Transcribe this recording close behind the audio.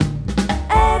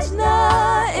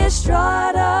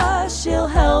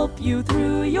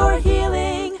your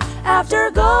healing after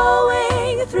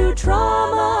going through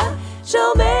trauma.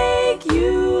 She'll make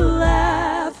you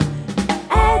laugh.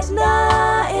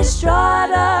 Edna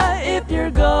Estrada, if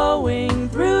you're going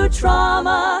through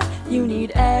trauma, you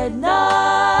need Edna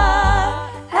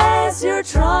as your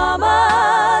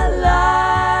trauma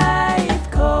life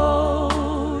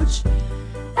coach.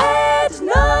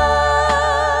 Edna.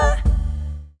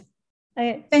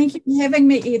 Thank you for having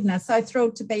me, Edna. So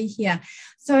thrilled to be here.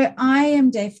 So I am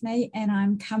Daphne, and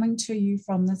I'm coming to you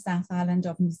from the South Island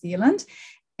of New Zealand.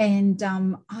 And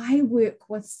I work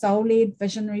with soul-led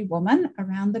visionary women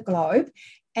around the globe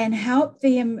and help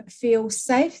them feel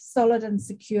safe, solid, and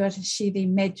secure to share their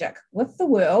magic with the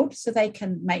world so they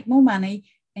can make more money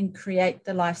and create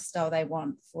the lifestyle they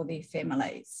want for their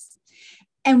families.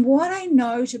 And what I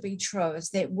know to be true is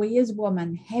that we as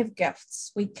women have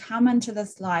gifts. We come into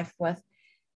this life with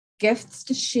gifts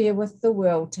to share with the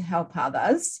world to help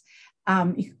others.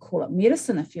 You could call it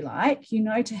medicine if you like,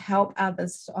 to help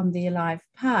others on their life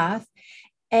path.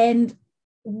 And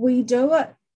we do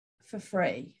it for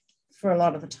free for a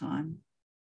lot of the time.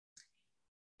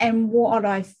 And what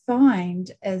I find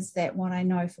is that what I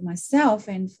know for myself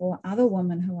and for other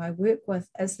women who I work with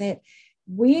is that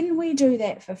when we do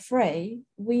that for free,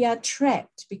 we are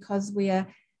trapped because we are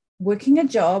working a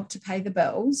job to pay the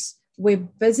bills. We're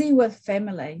busy with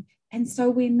family. And so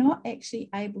we're not actually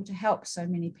able to help so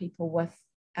many people with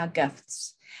our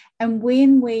gifts. And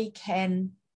when we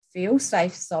can feel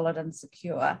safe, solid, and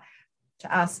secure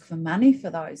to ask for money for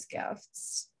those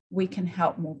gifts, we can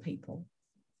help more people.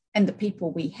 And the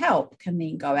people we help can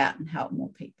then go out and help more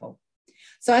people.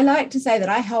 So I like to say that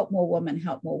I help more women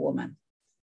help more women.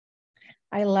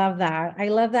 I love that. I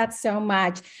love that so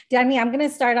much. Daphne, I'm going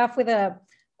to start off with a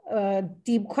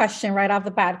deep question right off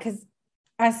the bat, because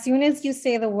as soon as you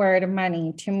say the word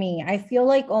money to me, I feel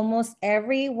like almost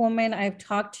every woman I've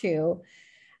talked to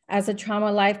as a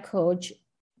trauma life coach,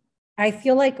 I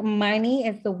feel like money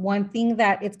is the one thing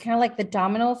that it's kind of like the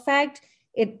domino effect.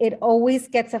 It always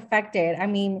gets affected. I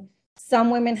mean,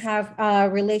 some women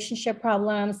have relationship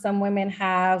problems, some women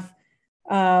have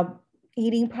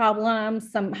eating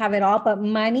problems, some have it all, but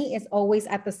money is always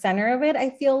at the center of it, I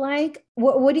feel like.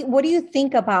 What do you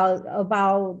think about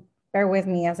bear with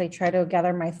me as I try to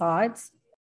gather my thoughts.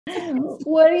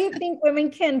 What do you think women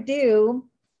can do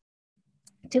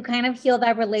to kind of heal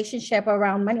that relationship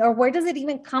around money? Or where does it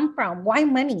even come from? Why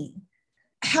money?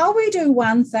 How we do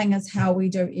one thing is how we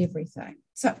do everything.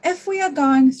 So if we are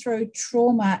going through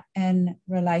trauma in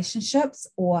relationships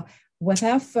or with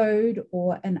our food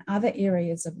or in other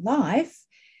areas of life,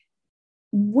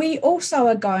 we also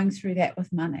are going through that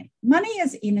with money. Money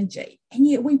is energy, and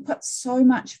yet we put so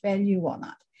much value on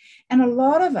it. And a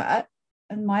lot of it,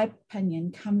 in my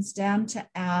opinion, comes down to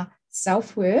our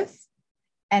self-worth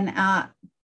and our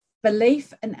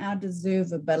belief in our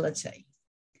deservability.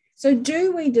 So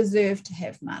do we deserve to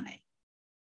have money?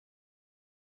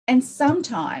 And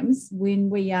sometimes when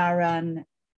we are in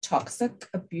toxic,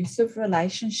 abusive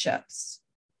relationships,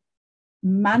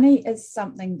 money is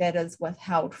something that is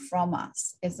withheld from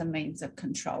us as a means of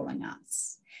controlling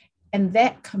us. And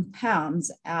that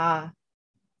compounds our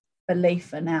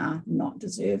belief in our not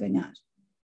deserving it.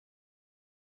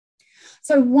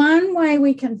 So one way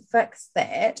we can fix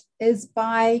that is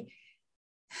by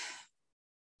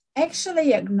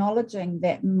actually acknowledging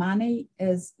that money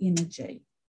is energy.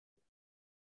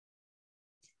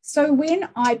 So when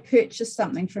I purchase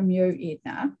something from you,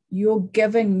 Edna, you're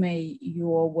giving me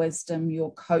your wisdom,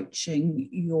 your coaching,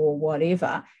 your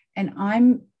whatever, and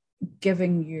I'm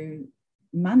giving you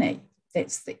money.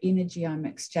 That's the energy I'm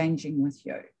exchanging with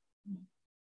you.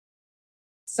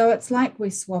 So it's like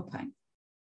we're swapping.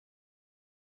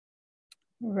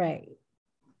 Right.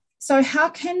 So how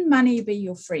can money be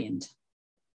your friend?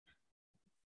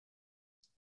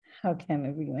 How can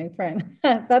it be my friend?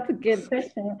 That's a good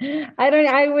question.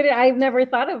 I've never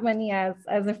thought of money as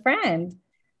a friend.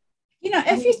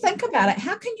 If you think about it,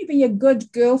 how can you be a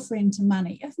good girlfriend to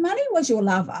money? If money was your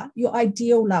lover, your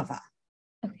ideal lover,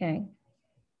 okay,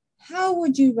 how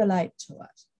would you relate to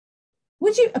it?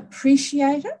 Would you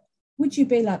appreciate it? Would you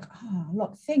be like, oh,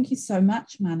 look, thank you so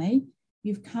much, money.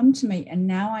 You've come to me and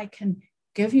now I can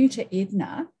give you to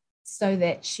Edna so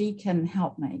that she can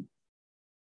help me.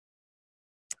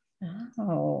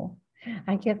 Oh,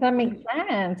 I guess that makes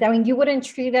sense. I mean, you wouldn't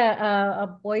treat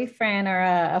a boyfriend or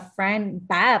a friend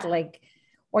bad,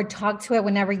 or talk to it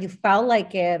whenever you felt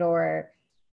like it, or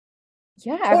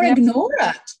ignore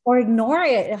it. Or ignore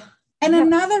it. And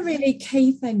another really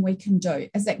key thing we can do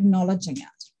is acknowledging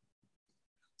it.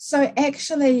 So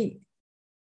actually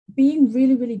being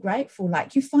really, really grateful.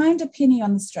 Like you find a penny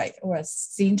on the street or a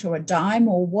cent or a dime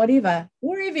or whatever,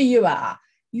 wherever you are,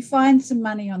 you find some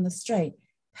money on the street,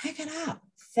 pick it up,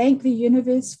 thank the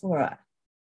universe for it.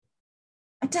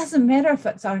 It doesn't matter if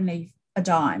it's only a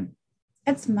dime,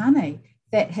 it's money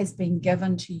that has been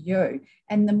given to you.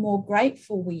 And the more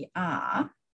grateful we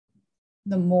are,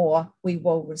 the more we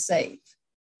will receive.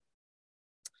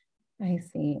 I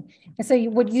see. And so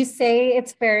would you say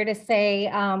it's fair to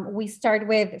say we start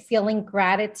with feeling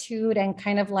gratitude and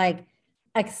kind of like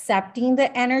accepting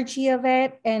the energy of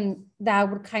it, and that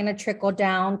would kind of trickle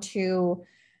down to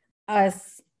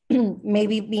us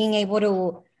maybe being able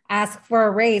to ask for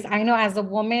a raise? I know as a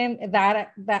woman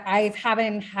that I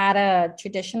haven't had a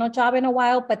traditional job in a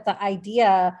while, but the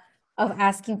idea of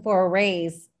asking for a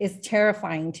raise is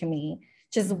terrifying to me.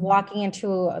 Just walking into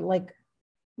like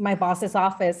my boss's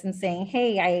office and saying,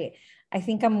 hey, I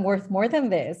think I'm worth more than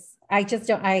this. I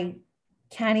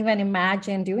can't even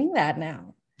imagine doing that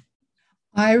now.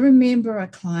 I remember a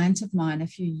client of mine a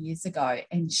few years ago,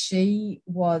 and she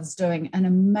was doing an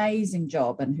amazing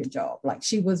job in her job. Like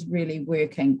she was really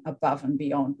working above and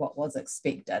beyond what was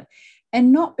expected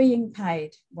and not being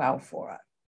paid well for it.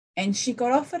 And she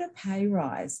got offered a pay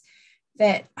rise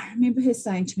that I remember her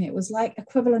saying to me, it was like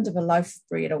equivalent of a loaf of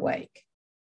bread a week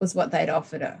was what they'd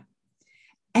offered her.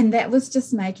 And that was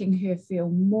just making her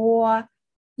feel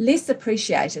less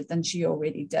appreciated than she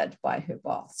already did by her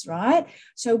boss, right?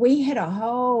 So we had a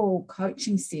whole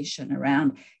coaching session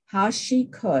around how she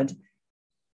could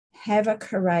have a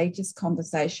courageous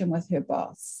conversation with her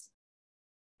boss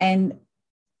and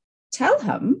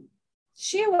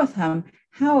share with him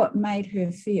how it made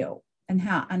her feel and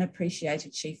how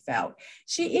unappreciated she felt.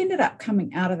 She ended up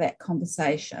coming out of that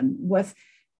conversation with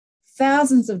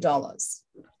thousands of dollars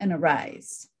in a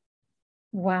raise.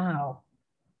 Wow.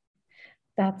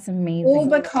 That's amazing. All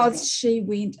because she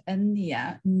went in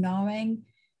there knowing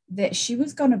that she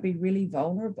was going to be really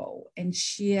vulnerable and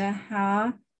share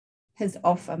how his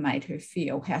offer made her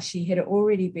feel, how she had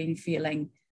already been feeling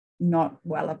not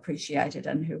well appreciated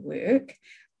in her work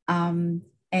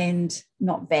and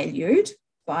not valued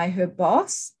by her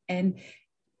boss. And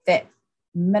that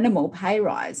minimal pay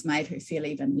rise made her feel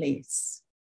even less.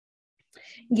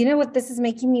 You know what, this is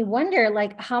making me wonder,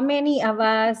 like how many of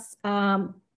us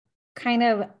kind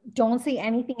of don't say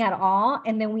anything at all,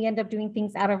 and then we end up doing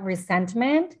things out of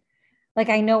resentment. Like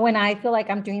I know when I feel like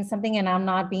I'm doing something and I'm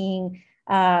not being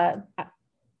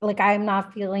like I'm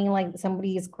not feeling like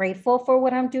somebody is grateful for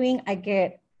what I'm doing,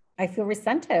 I feel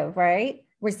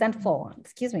resentful,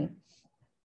 excuse me.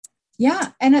 Yeah,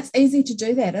 and it's easy to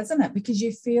do that, isn't it? Because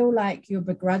you feel like you're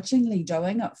begrudgingly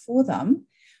doing it for them,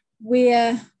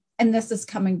 and this is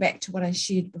coming back to what I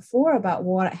shared before about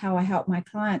how I help my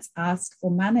clients ask for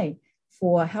money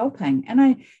for helping. And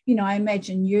I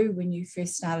imagine when you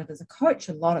first started as a coach,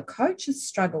 a lot of coaches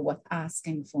struggle with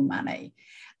asking for money.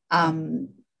 I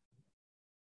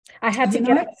had to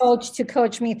get a coach to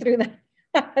coach me through that.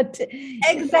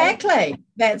 Exactly.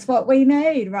 That's what we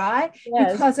need, right?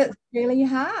 Yes. Because it's really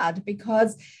hard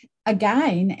because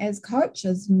again, as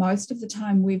coaches, most of the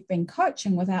time we've been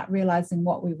coaching without realizing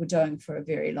what we were doing for a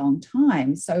very long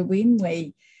time. So when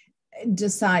we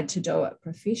decide to do it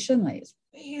professionally, it's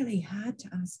really hard to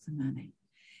ask for money.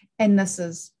 And this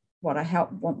is what I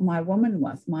help my women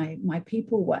with, my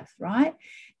people with, right?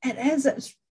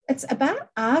 It's about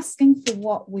asking for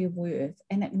what we're worth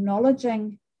and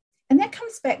acknowledging, and that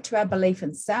comes back to our belief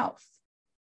in self.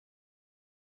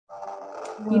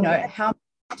 How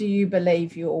do you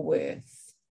believe you're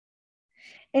worth?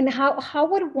 And how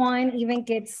would one even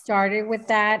get started with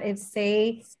that if,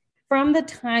 say, from the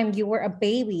time you were a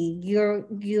baby,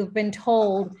 you've been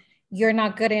told you're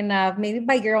not good enough, maybe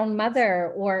by your own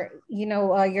mother or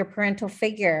your parental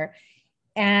figure,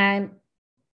 and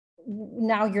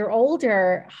now you're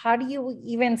older, how do you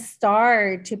even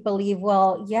start to believe,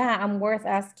 well, yeah, I'm worth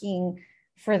asking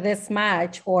for this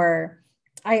much? Or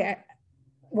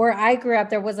where I grew up,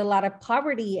 there was a lot of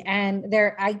poverty, and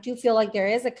I do feel like there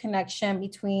is a connection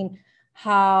between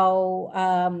how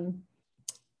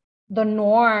the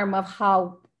norm of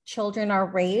how children are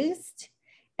raised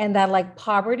and that like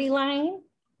poverty line,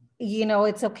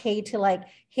 it's okay to like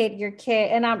hit your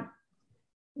kid. And I'm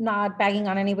not bagging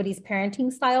on anybody's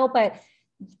parenting style, but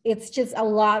it's just a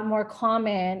lot more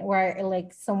common where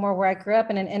like somewhere where I grew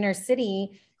up in an inner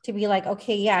city to be like,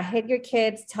 okay, yeah, hit your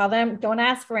kids, tell them, don't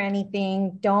ask for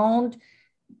anything. Don't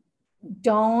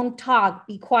talk,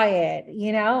 be quiet,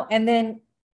 and then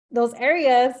those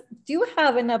areas do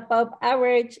have an above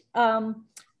average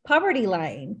poverty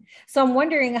line. So I'm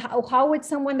wondering how would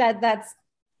someone that's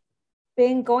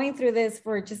been going through this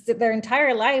for just their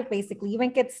entire life, basically,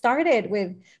 even get started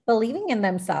with believing in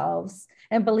themselves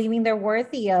and believing they're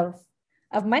worthy of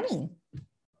money.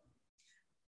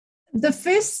 The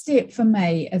first step for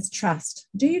me is trust.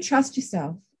 Do you trust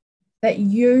yourself that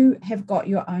you have got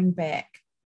your own back?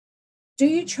 Do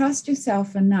you trust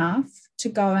yourself enough to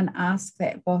go and ask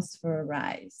that boss for a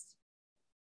raise?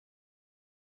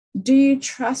 Do you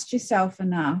trust yourself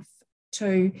enough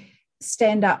to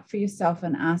stand up for yourself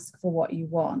and ask for what you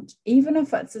want? Even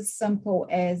if it's as simple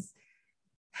as,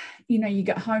 you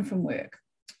get home from work.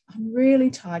 I'm really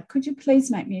tired. Could you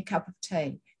please make me a cup of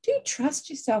tea? Do you trust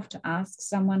yourself to ask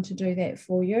someone to do that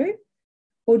for you?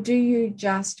 Or do you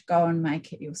just go and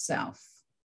make it yourself?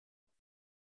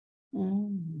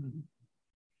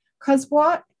 Because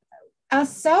what our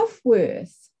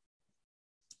self-worth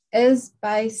is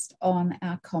based on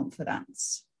our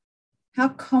confidence. How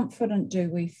confident do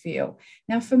we feel?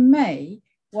 Now, for me,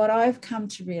 what I've come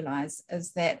to realize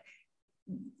is that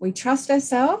we trust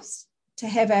ourselves to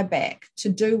have our back, to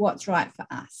do what's right for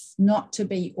us, not to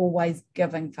be always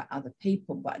giving for other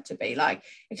people, but to be like,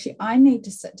 actually, I need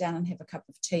to sit down and have a cup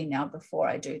of tea now before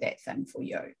I do that thing for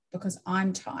you because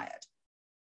I'm tired.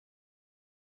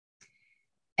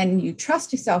 And you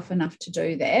trust yourself enough to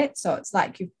do that. So it's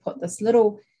like you've put this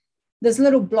little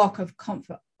block of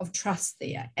comfort, of trust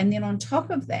there. And then on top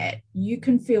of that, you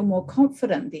can feel more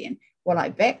confident then. Well, I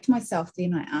backed myself,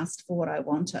 then I asked for what I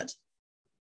wanted.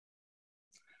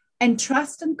 And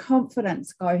trust and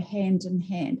confidence go hand in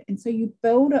hand. And so you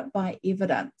build it by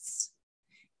evidence.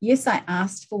 Yes, I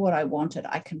asked for what I wanted.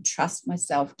 I can trust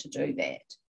myself to do that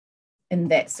in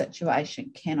that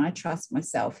situation. Can I trust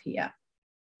myself here?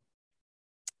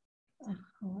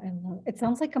 Oh, I love it. It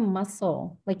sounds like a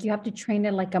muscle. Like you have to train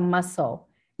it like a muscle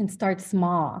and start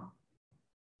small.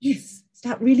 Yes,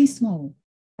 start really small.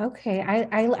 Okay,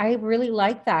 I really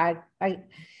like that.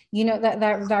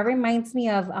 That reminds me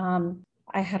of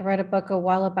I had read a book a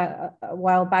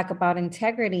while back about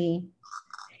integrity,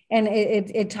 and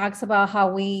it talks about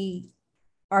how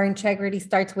our integrity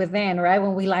starts within, right?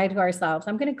 When we lie to ourselves,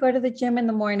 I'm going to go to the gym in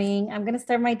the morning. I'm going to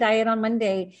start my diet on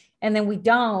Monday. And then we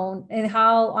don't. And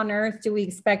how on earth do we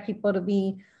expect people to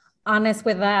be honest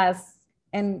with us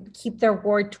and keep their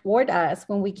word toward us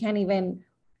when we can't even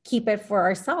keep it for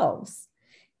ourselves?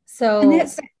 So, and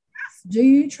that's, do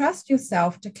you trust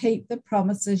yourself to keep the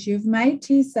promises you've made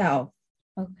to yourself?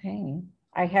 Okay.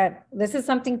 This is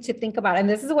something to think about. And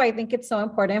this is why I think it's so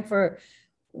important for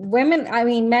women, I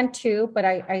mean, men too, but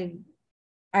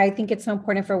I think it's so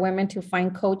important for women to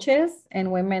find coaches and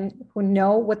women who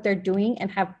know what they're doing and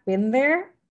have been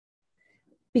there,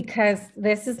 because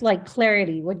this is like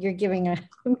clarity, what you're giving us,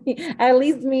 at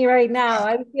least me right now.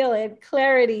 I feel it,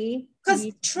 clarity. Because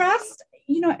trust,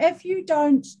 if you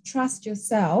don't trust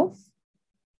yourself,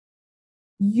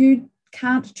 you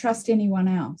can't trust anyone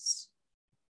else.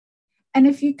 And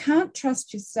if you can't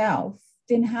trust yourself,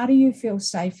 then how do you feel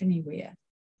safe anywhere?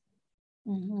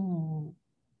 Mm-hmm.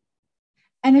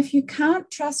 And if you can't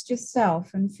trust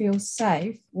yourself and feel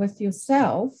safe with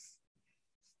yourself,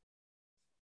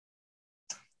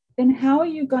 then how are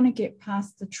you going to get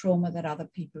past the trauma that other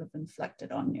people have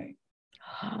inflicted on you?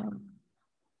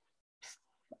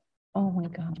 Oh my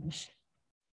gosh.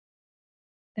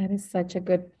 That is such a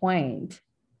good point.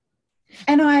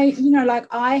 And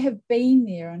I have been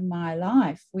there in my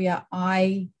life where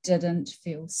I didn't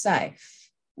feel safe.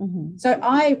 Mm-hmm. So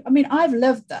I've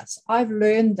lived this. I've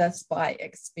learned this by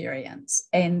experience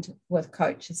and with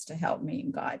coaches to help me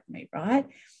and guide me, right?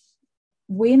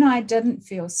 When I didn't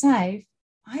feel safe,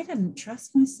 I didn't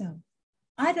trust myself.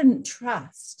 I didn't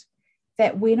trust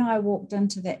that when I walked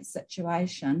into that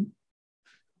situation,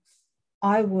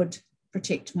 I would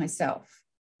protect myself.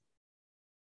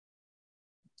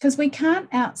 Because we can't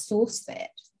outsource that.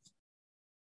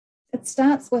 It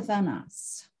starts within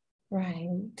us.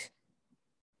 Right.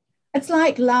 It's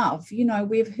like love.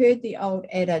 We've heard the old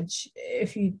adage,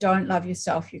 if you don't love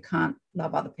yourself, you can't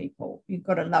love other people. You've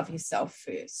got to love yourself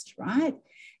first, right?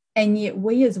 And yet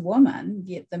we as women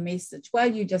get the message, well,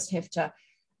 you just have to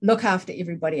look after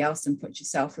everybody else and put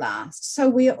yourself last. So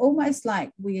we're almost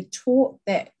like we're taught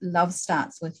that love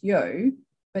starts with you,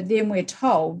 but then we're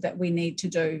told that we need to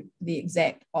do the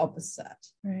exact opposite.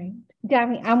 Right.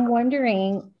 Daphne, I'm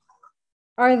wondering,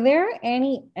 are there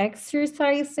any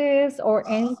exercises or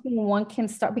anything one can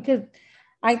start? Because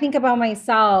I think about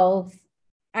myself,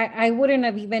 I wouldn't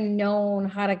have even known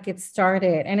how to get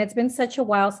started. And it's been such a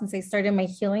while since I started my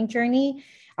healing journey.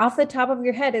 Off the top of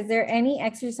your head, is there any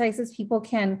exercises people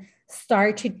can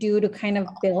start to do to kind of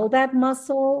build that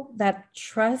muscle, that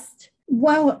trust?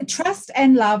 Well, trust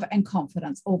and love and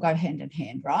confidence all go hand in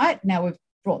hand, right? Now, we've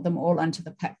brought them all into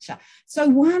the picture. So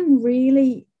one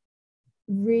really,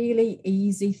 really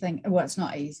easy thing, well, it's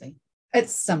not easy.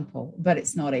 It's simple, but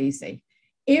it's not easy.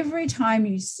 Every time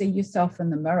you see yourself in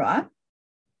the mirror,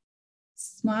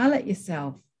 smile at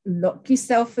yourself, look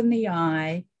yourself in the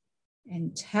eye,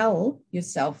 and tell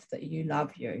yourself that you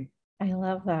love you. I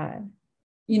love that.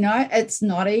 You know, it's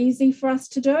not easy for us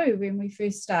to do when we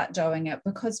first start doing it,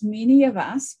 because many of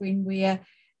us, when we're,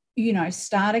 you know,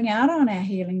 starting out on our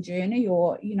healing journey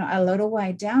or, you know, a little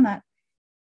way down it,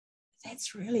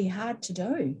 that's really hard to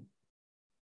do.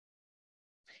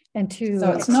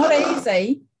 So it's not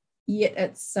easy, yet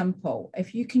it's simple.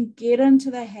 If you can get into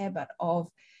the habit of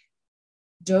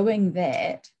doing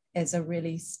that as a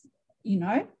really, you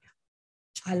know,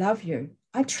 I love you,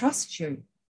 I trust you,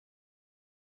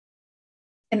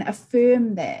 and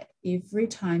affirm that every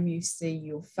time you see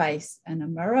your face in a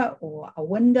mirror or a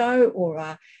window or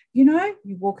a, you know,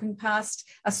 you're walking past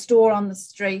a store on the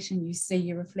street and you see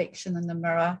your reflection in the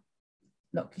mirror,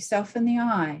 look yourself in the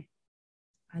eye.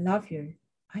 I love you.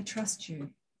 I trust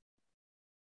you.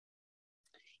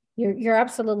 You're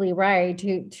absolutely right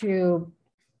to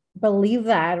believe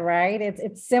that, right?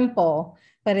 It's simple,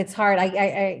 but it's hard.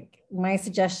 I my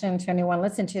suggestion to anyone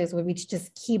listening to this would be to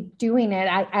just keep doing it.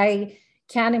 I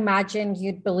can't imagine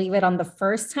you'd believe it on the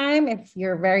first time if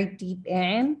you're very deep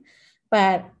in,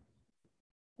 but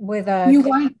you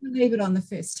won't believe it on the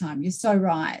first time. You're so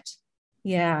right.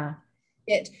 Yeah.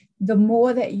 The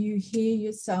more that you hear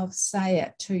yourself say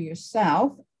it to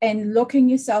yourself and looking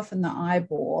yourself in the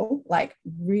eyeball, like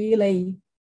really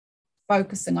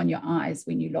focusing on your eyes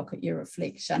when you look at your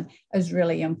reflection is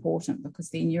really important, because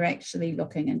then you're actually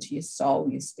looking into your soul,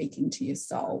 you're speaking to your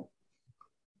soul.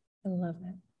 I love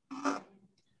it.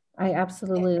 I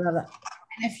absolutely love it.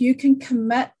 And if you can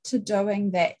commit to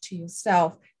doing that to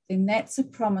yourself, then that's a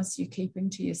promise you're keeping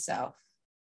to yourself,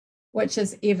 which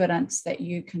is evidence that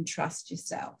you can trust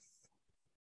yourself.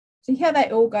 See how they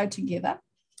all go together?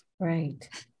 Right.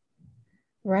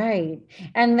 Right.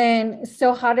 And then,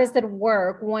 so how does it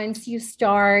work once you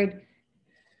start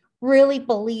really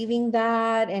believing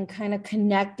that and kind of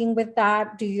connecting with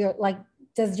that?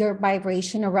 Does your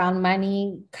vibration around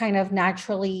money kind of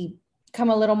naturally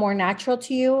come a little more natural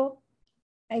to you?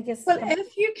 I guess. Well,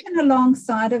 if you can,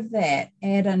 alongside of that,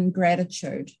 add in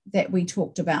gratitude that we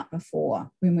talked about before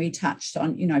when we touched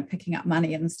on, you know, picking up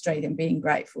money in the street and being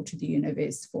grateful to the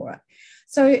universe for it.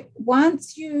 So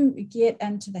once you get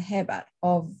into the habit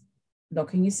of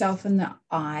looking yourself in the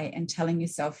eye and telling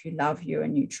yourself you love you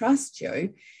and you trust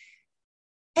you,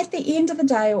 at the end of the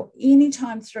day or any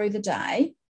time through the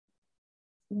day,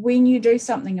 when you do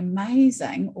something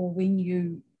amazing or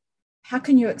how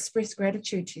can you express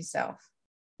gratitude to yourself?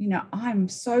 You know, I'm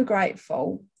so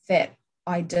grateful that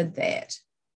I did that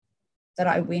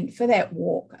I went for that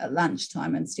walk at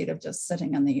lunchtime instead of just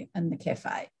sitting in the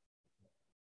cafe.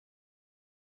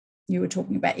 You were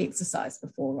talking about exercise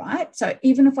before, right? So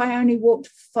even if I only walked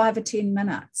 5 or 10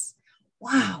 minutes,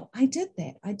 wow, I did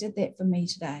that. I did that for me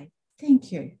today.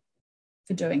 Thank you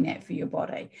for doing that for your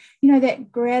body. You know,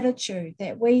 that gratitude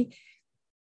that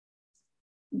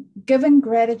giving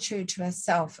gratitude to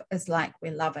ourselves is like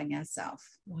we're loving ourselves.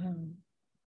 Wow.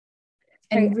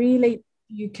 And really,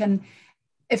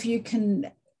 if you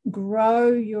can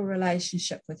grow your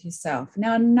relationship with yourself.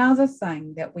 Now, another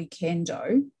thing that we can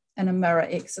do in a mirror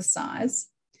exercise,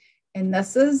 and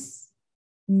this is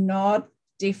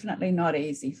definitely not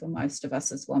easy for most of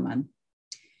us as women,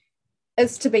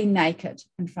 is to be naked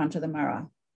in front of the mirror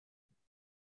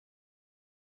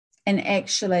and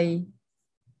actually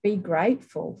be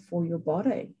grateful for your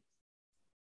body.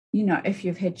 You know, if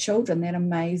you've had children, that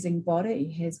amazing body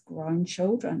has grown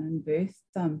children and birthed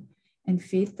them and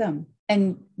fed them.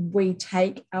 And we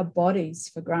take our bodies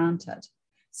for granted.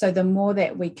 So the more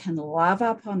that we can love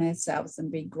up on ourselves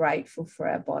and be grateful for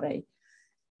our body.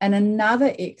 And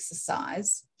another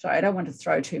exercise, sorry, I don't want to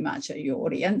throw too much at your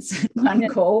audience in one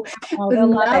call.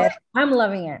 I'm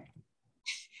loving it.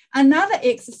 Another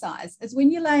exercise is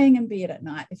when you're laying in bed at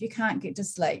night, if you can't get to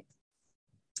sleep,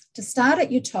 to start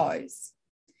at your toes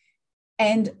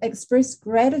and express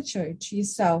gratitude to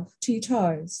yourself, to your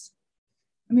toes.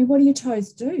 I mean, what do your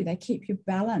toes do? They keep you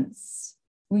balanced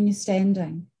when you're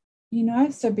standing, you know,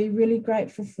 so be really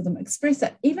grateful for them. Express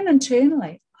it, even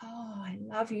internally. Oh, I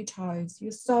love you, toes.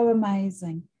 You're so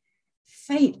amazing.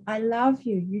 Feet, I love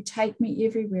you. You take me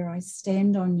everywhere. I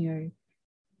stand on you.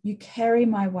 You carry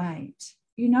my weight.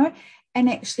 You know, and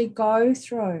actually go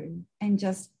through and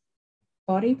just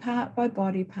body part by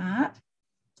body part,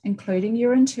 including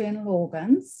your internal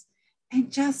organs,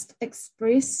 and just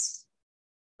express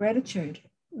gratitude.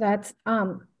 That's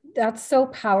That's so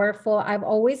powerful. I've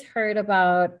always heard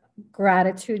about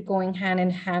gratitude going hand in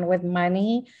hand with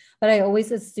money, but I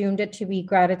always assumed it to be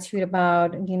gratitude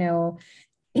about,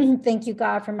 thank you,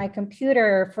 God, for my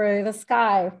computer, for the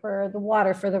sky, for the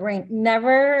water, for the rain.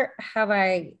 Never have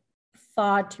I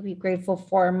thought to be grateful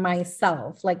for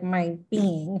myself, like my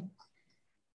being.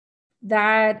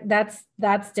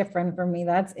 That's different for me.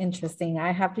 That's interesting.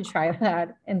 I have to try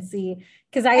that and see,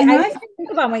 because I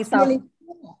think about myself.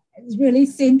 It's really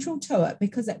central to it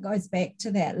because it goes back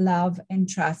to that love and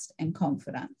trust and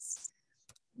confidence.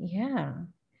 Yeah.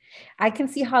 I can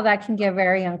see how that can get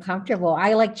very uncomfortable.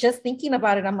 I like just thinking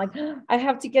about it. I'm like, I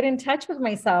have to get in touch with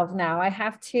myself now. I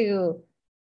have to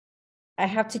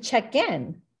check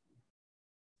in.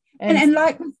 And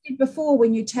like we said before,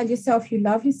 when you tell yourself you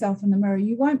love yourself in the mirror,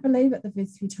 you won't believe it the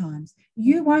first few times.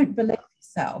 You won't believe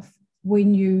yourself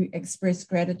when you express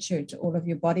gratitude to all of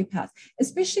your body parts,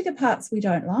 especially the parts we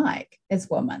don't like as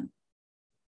women.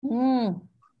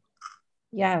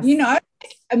 Yes.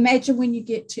 Imagine when you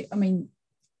get to,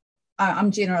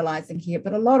 I'm generalizing here,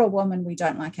 but a lot of women, we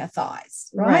don't like our thighs,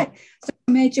 right? So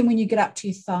imagine when you get up to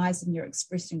your thighs and you're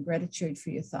expressing gratitude for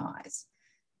your thighs.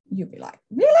 You'll be like,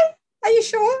 really? Are you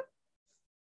sure?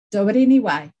 Do it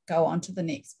anyway. Go on to the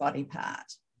next body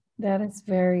part. That is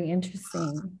very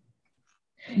interesting.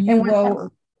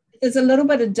 There's a little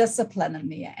bit of discipline in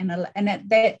there, and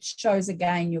that shows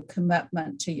again your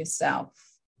commitment to yourself.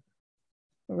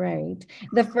 Right.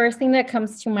 The first thing that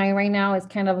comes to mind right now is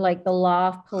kind of like the law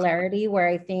of polarity, where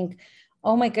I think,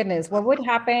 oh my goodness, what would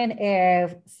happen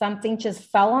if something just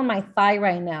fell on my thigh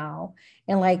right now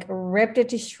and like ripped it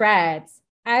to shreds?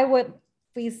 I would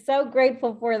be so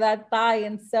grateful for that thigh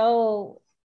and so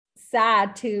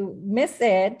sad to miss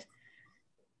it.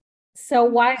 So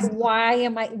why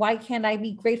can't I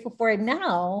be grateful for it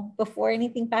now before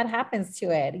anything bad happens to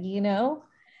it?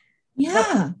 Yeah.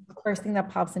 That's the first thing that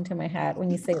pops into my head when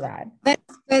you say that.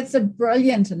 That's a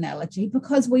brilliant analogy,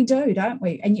 because we do, don't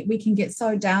we? And yet we can get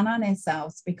so down on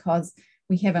ourselves because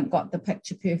we haven't got the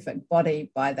picture perfect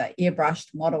body by the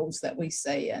airbrushed models that we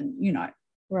see, and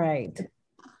right.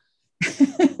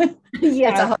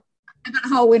 Yeah. That's a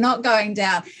hole we're not going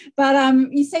down. But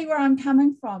you see where I'm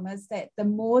coming from is that the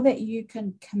more that you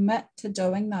can commit to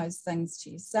doing those things to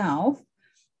yourself,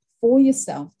 for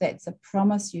yourself, that's a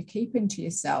promise you're keeping to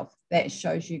yourself. That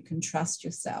shows you can trust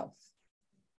yourself.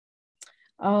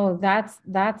 Oh,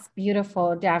 that's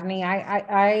beautiful, Daphne.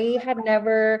 I had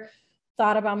never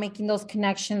thought about making those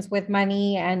connections with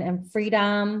money and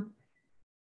freedom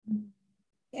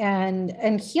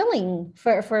and healing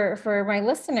for my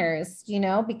listeners,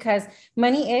 because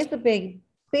money is a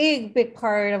big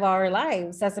part of our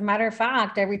lives. As a matter of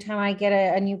fact, every time I get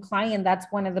a new client, that's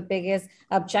one of the biggest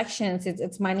objections.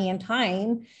 It's money and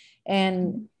time.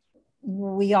 And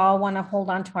we all want to hold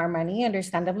on to our money,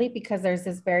 understandably, because there's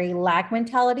this very lack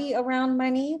mentality around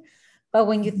money. But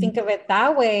when you think of it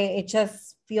that way, it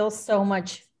just feels so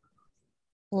much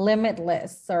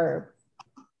limitless or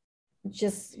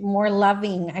just more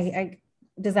loving.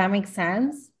 Does that make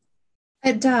sense?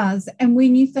 It does. And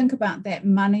when you think about that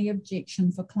money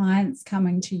objection for clients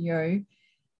coming to you,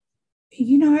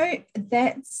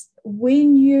 that's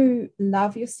when you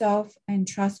love yourself and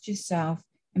trust yourself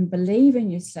and believe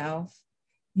in yourself,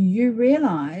 you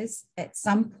realize at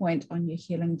some point on your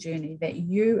healing journey that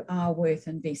you are worth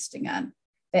investing in,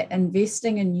 that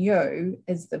investing in you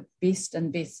is the best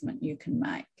investment you can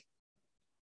make.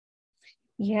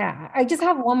 Yeah, I just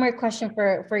have one more question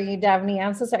for you, Daphne.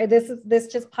 I'm so sorry. This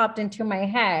just popped into my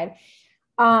head.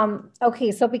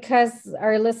 Okay, so because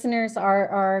our listeners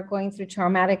are going through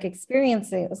traumatic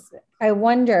experiences, I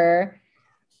wonder,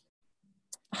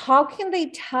 how can they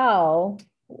tell,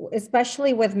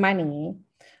 especially with money,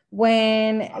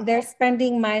 when they're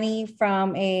spending money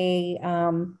from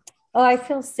I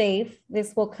feel safe,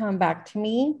 this will come back to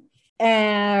me,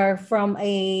 and from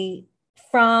a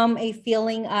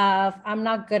feeling of I'm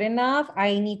not good enough,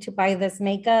 I need to buy this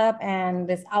makeup and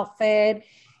this outfit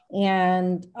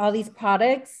and all these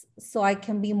products so I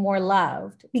can be more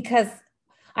loved. Because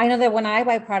I know that when I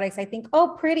buy products, I think,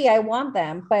 oh, pretty, I want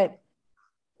them. But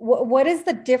what is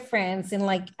the difference in,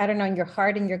 like, I don't know, in your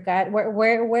heart and your gut?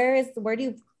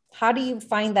 How do you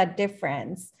find that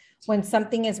difference when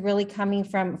something is really coming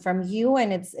from you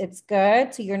and it's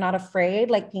good, so you're not afraid,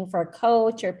 like paying for a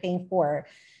coach or paying for,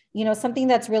 something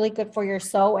that's really good for your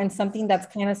soul, and something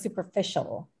that's kind of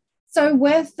superficial? So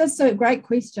great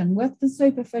question. With the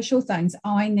superficial things,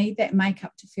 I need that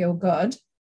makeup to feel good.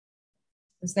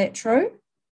 Is that true?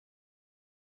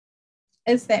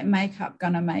 Is that makeup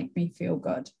going to make me feel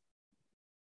good?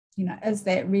 Is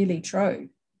that really true?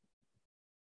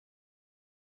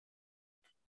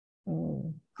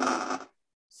 Mm.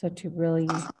 So to really,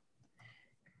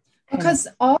 because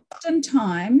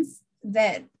oftentimes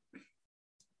that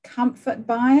comfort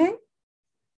buying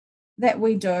that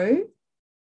we do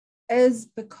is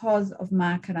because of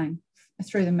marketing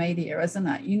through the media, isn't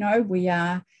it? You know, we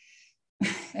are,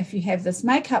 if you have this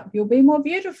makeup, you'll be more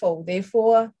beautiful.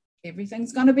 Therefore,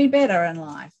 everything's going to be better in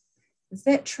life. Is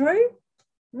that true?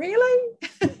 Really?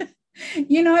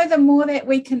 You know, the more that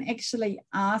we can actually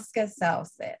ask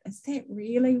ourselves that, is that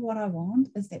really what I want?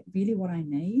 Is that really what I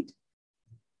need?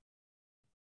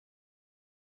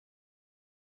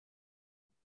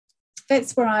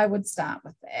 That's where I would start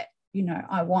with that. You know,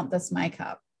 I want this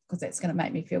makeup because that's going to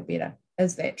make me feel better.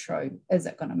 Is that true? Is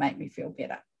it going to make me feel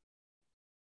better?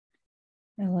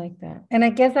 I like that. And I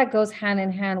guess that goes hand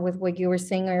in hand with what you were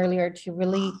saying earlier, to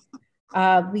really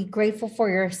be grateful for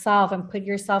yourself and put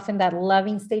yourself in that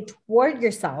loving state toward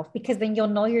yourself, because then you'll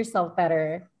know yourself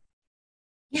better.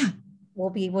 Yeah. We'll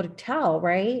be able to tell,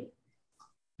 right?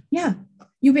 Yeah.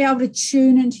 You'll be able to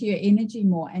tune into your energy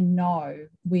more and know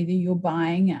whether you're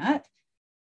buying it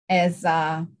as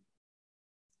a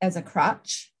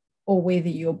crutch or whether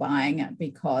you're buying it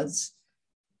because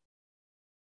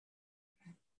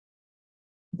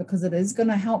it is going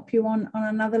to help you on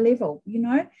another level. You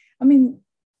know, I mean,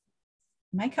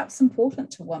 makeup's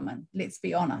important to women, let's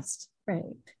be honest. Right.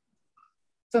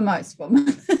 For most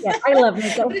women. Yeah, I love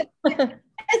makeup.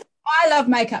 I love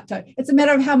makeup too. It's a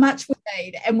matter of how much we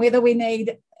need and whether we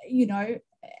need, you know,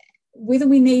 whether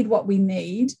we need what we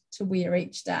need to wear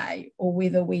each day or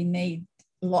whether we need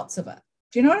lots of it.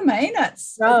 Do you know what I mean? I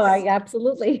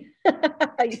absolutely.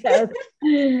 Yes.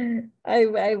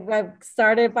 I've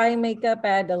started buying makeup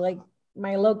at like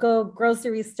my local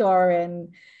grocery store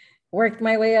and worked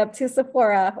my way up to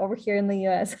Sephora over here in the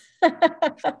US.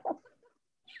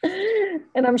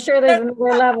 And I'm sure there's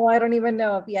another level I don't even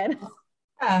know of yet.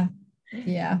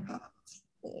 Yeah.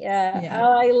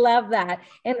 Oh, I love that.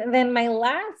 And then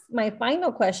my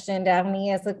final question, Daphne,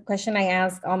 is a question I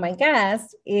ask all my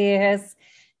guests is,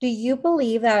 do you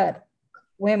believe that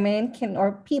women can,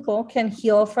 or people can,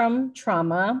 heal from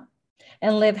trauma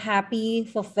and live happy,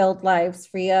 fulfilled lives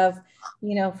free of,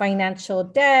 you know, financial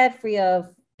debt, free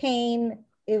of pain,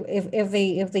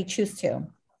 if they choose to?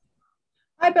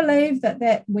 I believe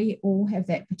that we all have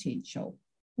that potential.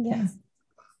 Yes.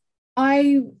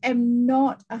 I am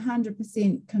not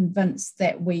 100% convinced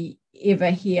that we ever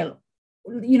heal.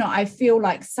 You know, I feel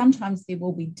like sometimes there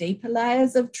will be deeper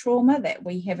layers of trauma that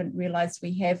we haven't realized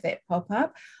we have that pop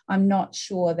up. I'm not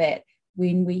sure that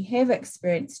when we have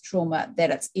experienced trauma that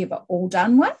it's ever all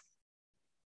done with.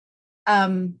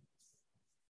 I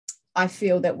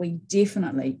feel that we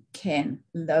definitely can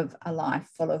live a life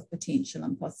full of potential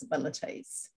and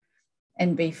possibilities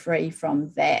and be free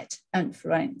from that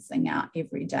influencing our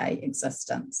everyday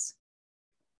existence.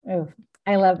 Oh,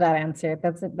 I love that answer.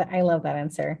 I love that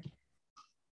answer.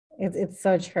 It's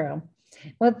so true.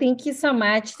 Well, thank you so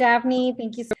much, Daphne.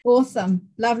 Thank you. Awesome.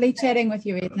 Lovely chatting with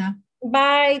you, Edna.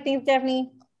 Bye. Thanks,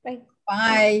 Daphne. Bye.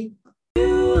 Bye.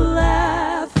 You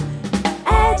laugh.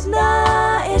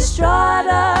 Edna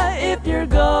Estrada. If you're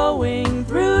going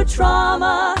through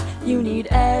trauma, you need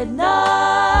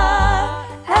Edna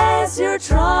as your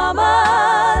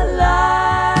trauma